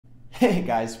Hey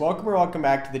guys, welcome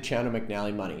back to the channel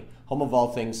McNallie Money, home of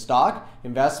all things stock,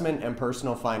 investment, and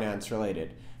personal finance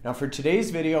related. Now for today's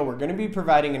video, we're going to be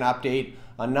providing an update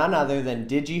on none other than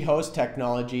Digihost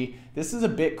Technology. This is a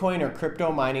Bitcoin or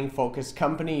crypto mining focused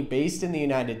company based in the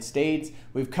United States.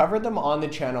 We've covered them on the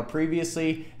channel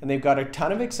previously, and they've got a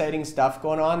ton of exciting stuff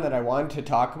going on that I wanted to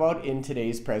talk about in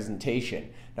today's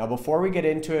presentation. Now before we get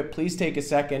into it, please take a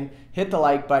second, hit the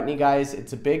like button, you guys.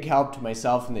 It's a big help to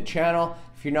myself and the channel.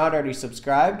 If you're not already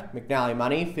subscribed, McNallie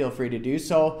Money, feel free to do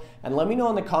so. And let me know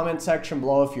in the comment section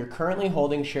below if you're currently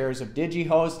holding shares of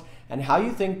Digihost and how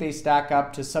you think they stack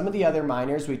up to some of the other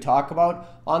miners we talk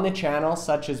about on the channel,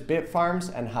 such as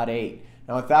Bitfarms and HUD-8.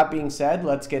 Now with that being said,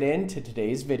 let's get into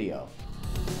today's video.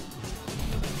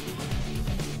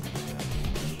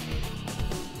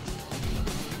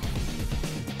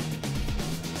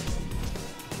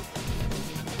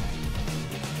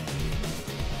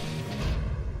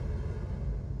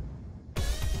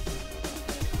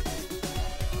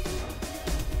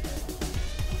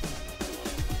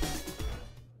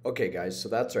 Okay guys, so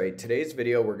that's right. Today's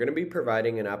video, we're going to be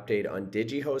providing an update on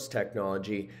Digihost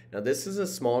Technology. Now this is a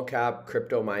small cap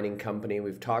crypto mining company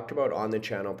we've talked about on the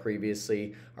channel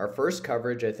previously. Our first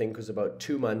coverage I think was about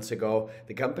 2 months ago.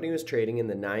 The company was trading in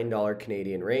the $9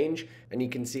 Canadian range, and you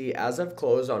can see as of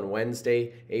close on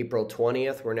Wednesday, April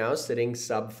 20th, we're now sitting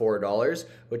sub $4,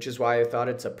 which is why I thought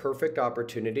it's a perfect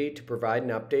opportunity to provide an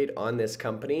update on this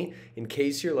company in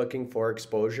case you're looking for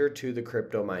exposure to the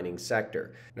crypto mining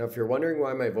sector. Now if you're wondering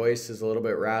why my voice is a little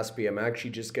bit raspy, I'm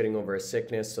actually just getting over a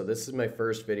sickness, so this is my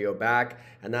first video back,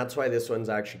 and that's why this one's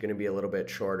actually going to be a little bit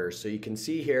shorter. So you can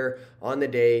see here on the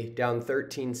day, down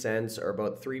 13 cents or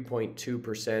about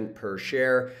 3.2% per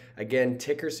share. Again,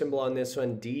 ticker symbol on this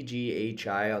one,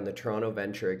 DGHI on the Toronto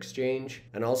Venture Exchange,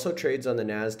 and also trades on the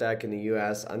NASDAQ in the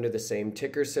US under the same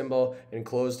ticker symbol and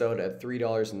closed out at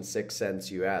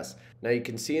 $3.06 US. Now you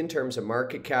can see in terms of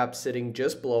market cap sitting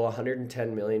just below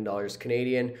 $110 million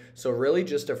Canadian, so really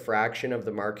just a fraction of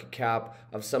the market cap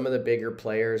of some of the bigger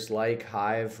players like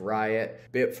Hive, Riot,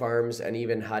 Bitfarms, and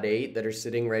even HUD-8 that are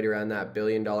sitting right around that $1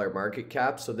 billion market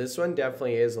cap. So this one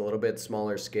definitely is a little bit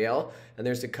smaller scale, and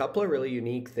there's a couple of really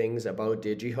unique things about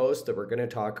Digihost that we're going to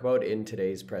talk about in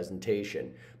today's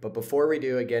presentation. But before we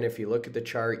do, again, if you look at the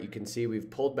chart, you can see we've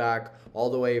pulled back all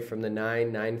the way from the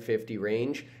 $9.50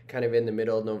 range, kind of in the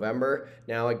middle of November,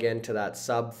 now again to that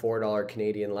sub $4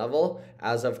 Canadian level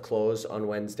as of close on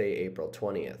Wednesday, April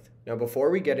 20th. Now before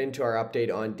we get into our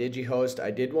update on Digihost, I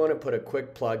did want to put a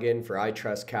quick plug in for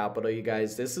iTrust Capital, you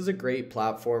guys. This is a great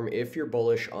platform if you're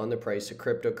bullish on the price of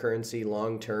cryptocurrency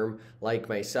long term like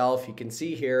myself. You can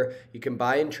see here, you can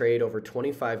buy and trade over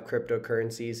 25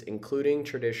 cryptocurrencies, including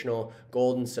traditional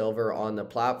gold and silver on the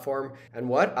platform. And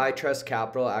what iTrust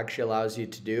Capital actually allows you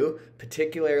to do,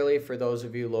 particularly for those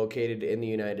of you located in the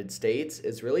United States,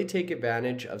 is really take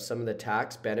advantage of some of the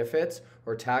tax benefits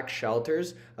or tax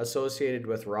shelters associated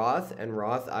with Roth and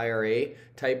Roth IRA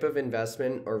type of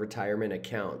investment or retirement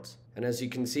accounts. And as you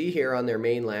can see here on their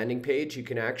main landing page, you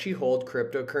can actually hold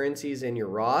cryptocurrencies in your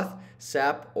Roth,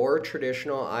 SEP, or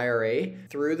traditional IRA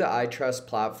through the iTrust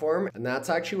platform, and that's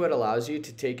actually what allows you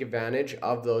to take advantage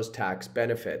of those tax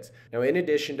benefits. Now in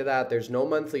addition to that, there's no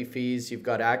monthly fees. You've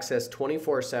got access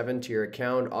 24/7 to your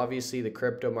account. Obviously the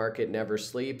crypto market never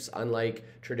sleeps, unlike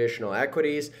traditional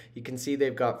equities. You can see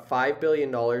they've got $5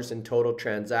 billion in total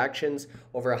transactions,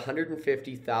 over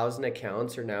 150,000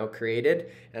 accounts are now created,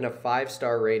 and a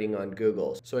 5-star rating on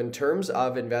Google. So in terms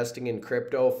of investing in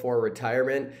crypto for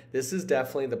retirement, this is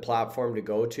definitely the platform to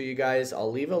go to, you guys.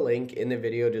 I'll leave a link in the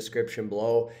video description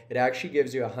below. It actually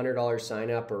gives you a $100 sign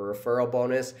up or referral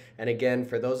bonus. And again,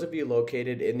 for those of you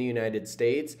located in the United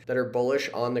States that are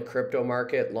bullish on the crypto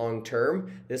market long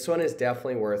term, this one is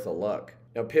definitely worth a look.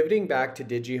 Now pivoting back to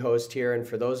Digihost here, and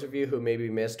for those of you who maybe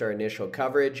missed our initial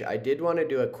coverage, I did want to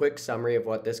do a quick summary of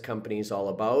what this company is all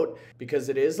about, because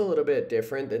it is a little bit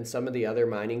different than some of the other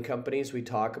mining companies we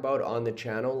talk about on the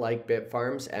channel like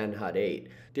Bitfarms and HUD-8.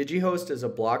 Digihost is a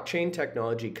blockchain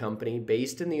technology company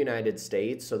based in the United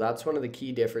States, so that's one of the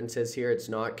key differences here. It's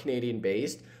not Canadian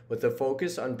based, with a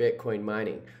focus on Bitcoin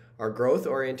mining. Our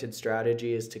growth-oriented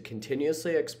strategy is to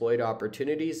continuously exploit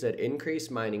opportunities that increase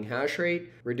mining hash rate,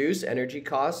 reduce energy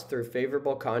costs through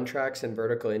favorable contracts and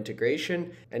vertical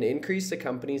integration, and increase the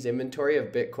company's inventory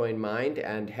of Bitcoin mined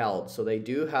and held. So they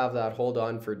do have that hold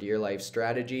on for dear life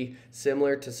strategy,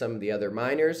 similar to some of the other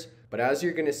miners. But as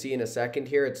you're going to see in a second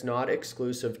here, it's not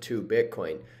exclusive to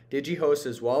Bitcoin. Digihost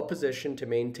is well positioned to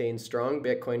maintain strong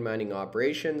Bitcoin mining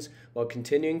operations while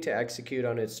continuing to execute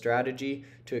on its strategy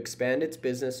to expand its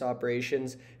business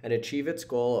operations and achieve its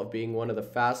goal of being one of the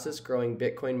fastest growing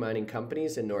Bitcoin mining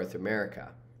companies in North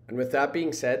America. And with that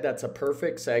being said, that's a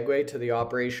perfect segue to the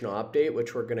operational update,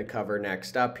 which we're going to cover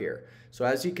next up here. So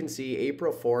as you can see,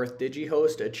 April 4th,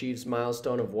 Digihost achieves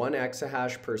milestone of 1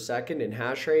 exahash per second in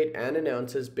hash rate and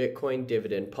announces Bitcoin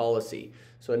dividend policy.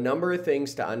 So a number of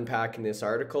things to unpack in this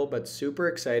article, but super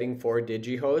exciting for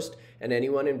Digihost and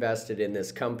anyone invested in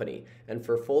this company. And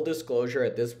for full disclosure,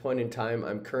 at this point in time,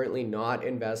 I'm currently not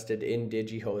invested in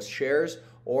Digihost shares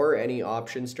or any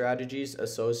option strategies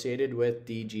associated with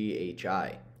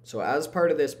DGHI. So as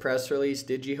part of this press release,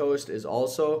 Digihost is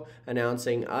also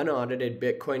announcing unaudited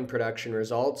Bitcoin production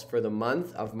results for the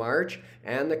month of March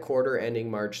and the quarter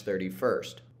ending March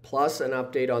 31st. Plus an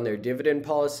update on their dividend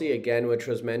policy, again, which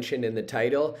was mentioned in the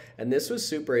title. And this was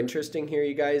super interesting here,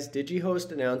 you guys.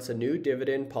 Digihost announced a new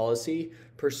dividend policy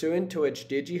pursuant to which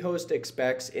Digihost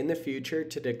expects in the future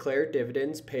to declare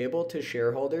dividends payable to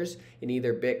shareholders in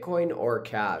either Bitcoin or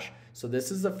cash. So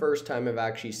this is the first time I've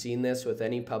actually seen this with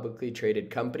any publicly traded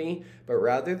company, but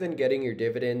rather than getting your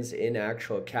dividends in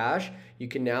actual cash, you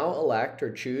can now elect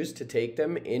or choose to take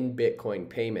them in Bitcoin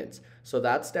payments. So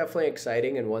that's definitely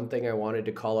exciting and one thing I wanted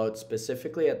to call out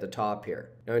specifically at the top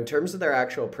here. Now in terms of their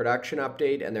actual production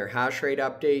update and their hash rate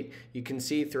update, you can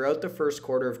see throughout the first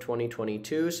quarter of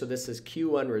 2022, so this is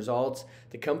Q1 results,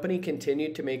 the company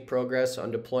continued to make progress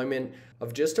on deployment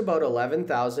of just about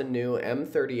 11,000 new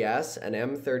M30S and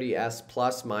M30S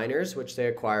Plus miners, which they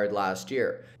acquired last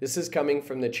year. This is coming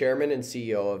from the chairman and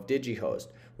CEO of Digihost.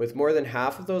 With more than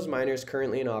half of those miners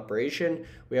currently in operation,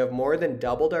 we have more than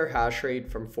doubled our hash rate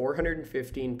from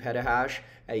 415 petahash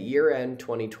at year-end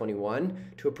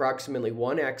 2021 to approximately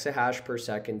 1 exahash per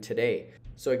second today.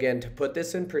 So again, to put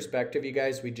this in perspective, you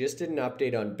guys, we just did an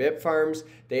update on Bitfarms.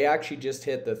 They actually just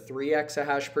hit the 3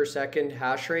 exahash per second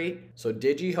hash rate. So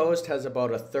Digihost has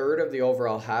about a third of the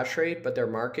overall hash rate, but their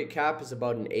market cap is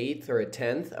about an eighth or a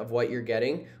tenth of what you're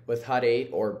getting with Hut 8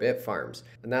 or Bitfarms.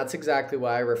 And that's exactly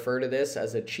why I refer to this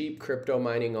as a cheap crypto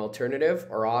mining alternative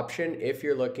or option if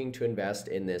you're looking to invest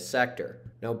in this sector.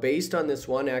 Now, based on this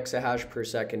 1 exahash per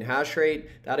second hash rate,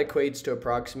 that equates to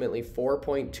approximately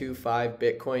 4.25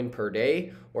 Bitcoin per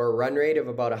day, or a run rate of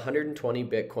about 120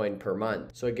 Bitcoin per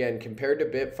month. So again, compared to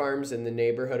Bitfarms in the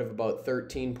neighborhood of about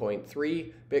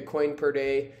 13.3 Bitcoin per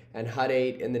day, and Hut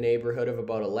 8 in the neighborhood of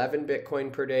about 11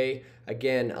 Bitcoin per day.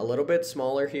 Again, a little bit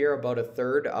smaller here, about a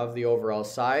third of the overall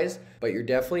size, but you're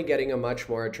definitely getting a much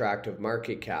more attractive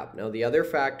market cap. Now, the other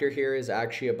factor here is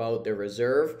actually about the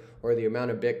reserve or the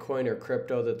amount of Bitcoin or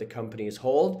crypto that the companies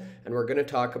hold, and we're going to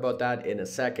talk about that in a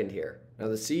second here. Now,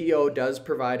 the CEO does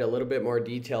provide a little bit more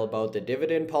detail about the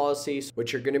dividend policies,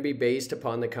 which are going to be based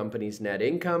upon the company's net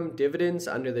income. Dividends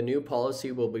under the new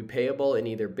policy will be payable in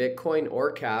either Bitcoin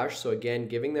or cash, so again,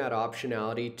 giving that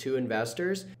optionality to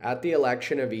investors at the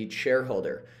election of each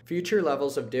shareholder. Future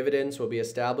levels of dividends will be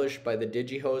established by the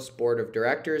Digihost Board of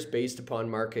Directors based upon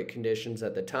market conditions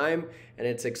at the time, and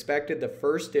it's expected the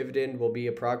first dividend will be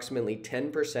approximately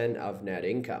 10% of net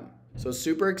income. So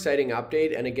super exciting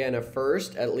update, and again, a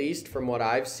first, at least from what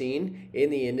I've seen in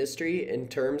the industry in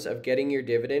terms of getting your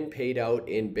dividend paid out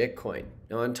in Bitcoin.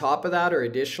 Now on top of that, or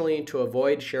additionally, to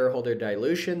avoid shareholder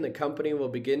dilution, the company will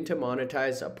begin to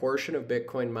monetize a portion of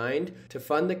Bitcoin mined to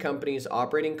fund the company's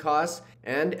operating costs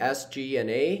and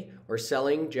SG&A, or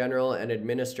selling, general, and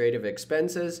administrative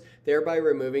expenses, thereby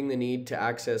removing the need to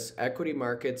access equity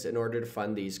markets in order to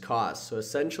fund these costs. So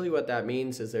essentially what that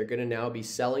means is they're going to now be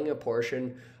selling a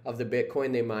portion of the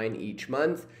Bitcoin they mine each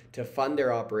month to fund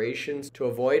their operations to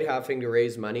avoid having to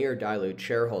raise money or dilute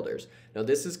shareholders. Now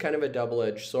this is kind of a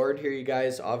double-edged sword here, you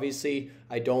guys. Obviously,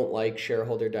 I don't like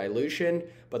shareholder dilution,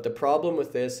 but the problem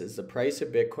with this is the price of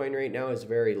Bitcoin right now is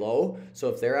very low. So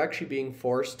if they're actually being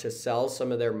forced to sell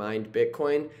some of their mined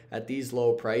Bitcoin at these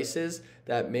low prices,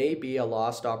 that may be a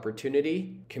lost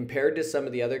opportunity compared to some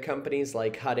of the other companies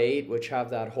like Hut 8, which have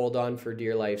that hold on for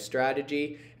dear life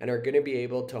strategy and are going to be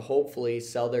able to hopefully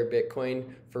sell their Bitcoin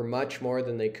for much more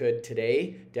than they could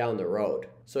today down the road.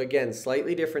 So again,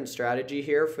 slightly different strategy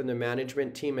here from the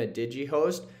management team at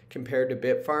Digihost compared to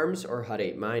Bitfarms or Hut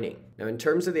 8 Mining. Now in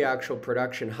terms of the actual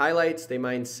production highlights, they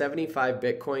mined 75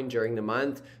 Bitcoin during the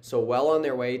month, so well on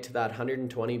their way to that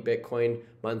 120 Bitcoin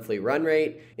monthly run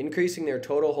rate, increasing their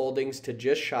total holdings to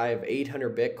just shy of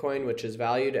 800 Bitcoin, which is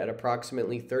valued at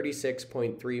approximately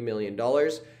 $36.3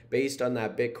 million based on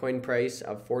that Bitcoin price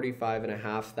of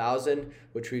 $45,500,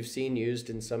 which we've seen used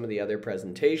in some of the other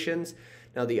presentations.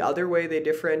 Now the other way they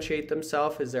differentiate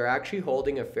themselves is they're actually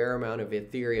holding a fair amount of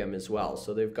Ethereum as well.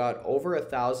 So they've got over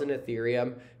 1,000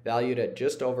 Ethereum valued at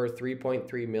just over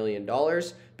 $3.3 million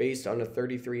based on a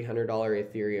 $3,300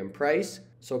 Ethereum price.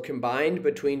 So combined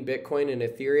between Bitcoin and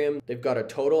Ethereum, they've got a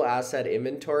total asset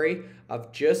inventory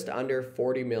of just under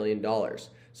 $40 million.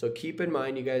 So keep in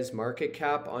mind, you guys, market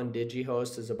cap on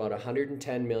Digihost is about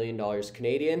 $110 million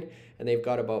Canadian, and they've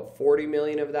got about 40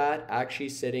 million of that actually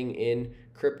sitting in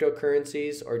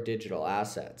cryptocurrencies or digital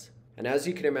assets. And as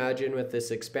you can imagine, with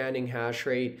this expanding hash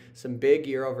rate, some big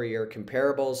year-over-year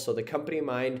comparables. So the company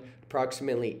mined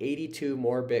approximately 82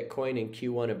 more Bitcoin in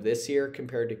Q1 of this year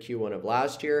compared to Q1 of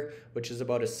last year, which is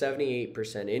about a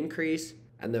 78% increase.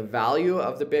 And the value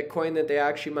of the Bitcoin that they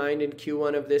actually mined in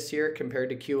Q1 of this year compared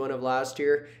to Q1 of last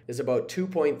year is about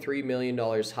 $2.3 million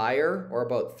higher, or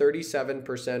about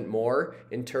 37% more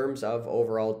in terms of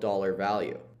overall dollar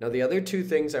value. Now, the other two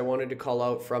things I wanted to call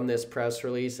out from this press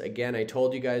release, again, I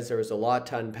told you guys there was a lot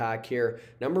to unpack here.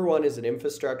 Number one is an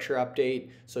infrastructure update.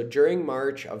 So during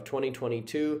March of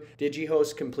 2022,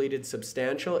 Digihost completed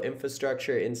substantial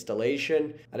infrastructure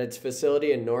installation at its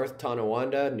facility in North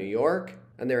Tonawanda, New York.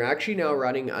 And they're actually now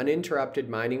running uninterrupted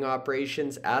mining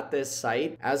operations at this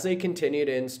site as they continue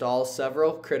to install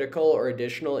several critical or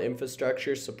additional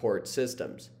infrastructure support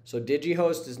systems. So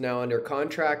Digihost is now under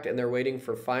contract and they're waiting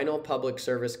for final Public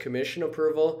Service Commission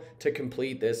approval to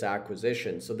complete this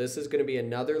acquisition. So this is going to be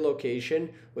another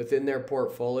location within their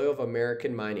portfolio of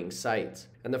American mining sites.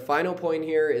 And the final point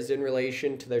here is in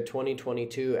relation to their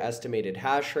 2022 estimated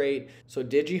hash rate. So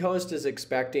Digihost is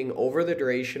expecting over the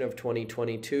duration of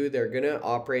 2022, they're going to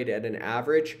operate at an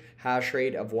average hash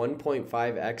rate of 1.5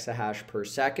 exahash per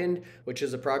second, which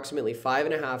is approximately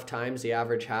 5.5 times the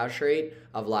average hash rate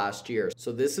of last year.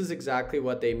 So this is exactly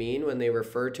what they mean when they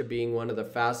refer to being one of the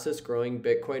fastest growing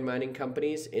Bitcoin mining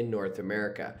companies in North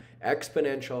America.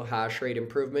 Exponential hash rate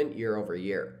improvement year over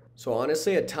year. So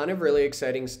honestly, a ton of really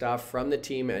exciting stuff from the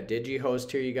team at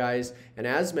Digihost here, you guys. And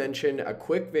as mentioned, a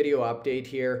quick video update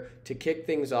here to kick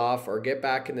things off or get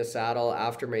back in the saddle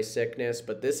after my sickness.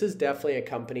 But this is definitely a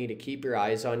company to keep your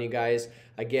eyes on, you guys.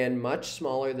 Again, much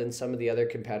smaller than some of the other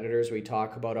competitors we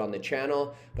talk about on the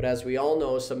channel. But as we all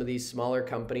know, some of these smaller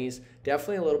companies,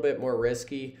 definitely a little bit more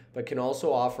risky, but can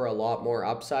also offer a lot more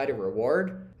upside and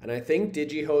reward. And I think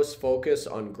Digihost's focus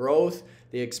on growth,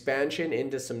 the expansion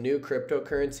into some new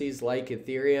cryptocurrencies like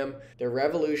Ethereum, their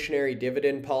revolutionary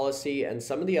dividend policy, and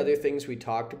some of the other things we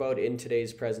talked about in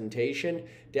today's presentation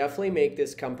definitely make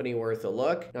this company worth a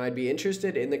look. Now, I'd be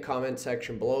interested in the comment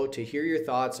section below to hear your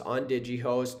thoughts on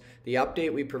Digihost, the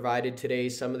update we provided today,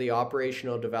 some of the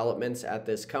operational developments at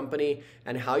this company,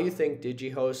 and how you think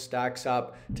Digihost stacks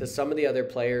up to some of the other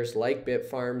players like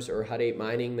Bitfarms or Hut 8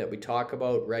 Mining that we talk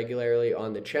about regularly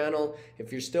on the channel.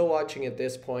 If you're still watching at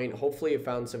this point, hopefully you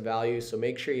found some value, so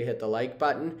make sure you hit the like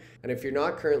button. And if you're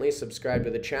not currently subscribed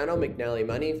to the channel, McNallie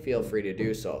Money, feel free to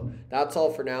do so. That's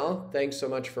all for now. Thanks so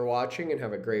much for watching and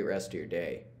have a great rest of your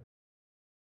day.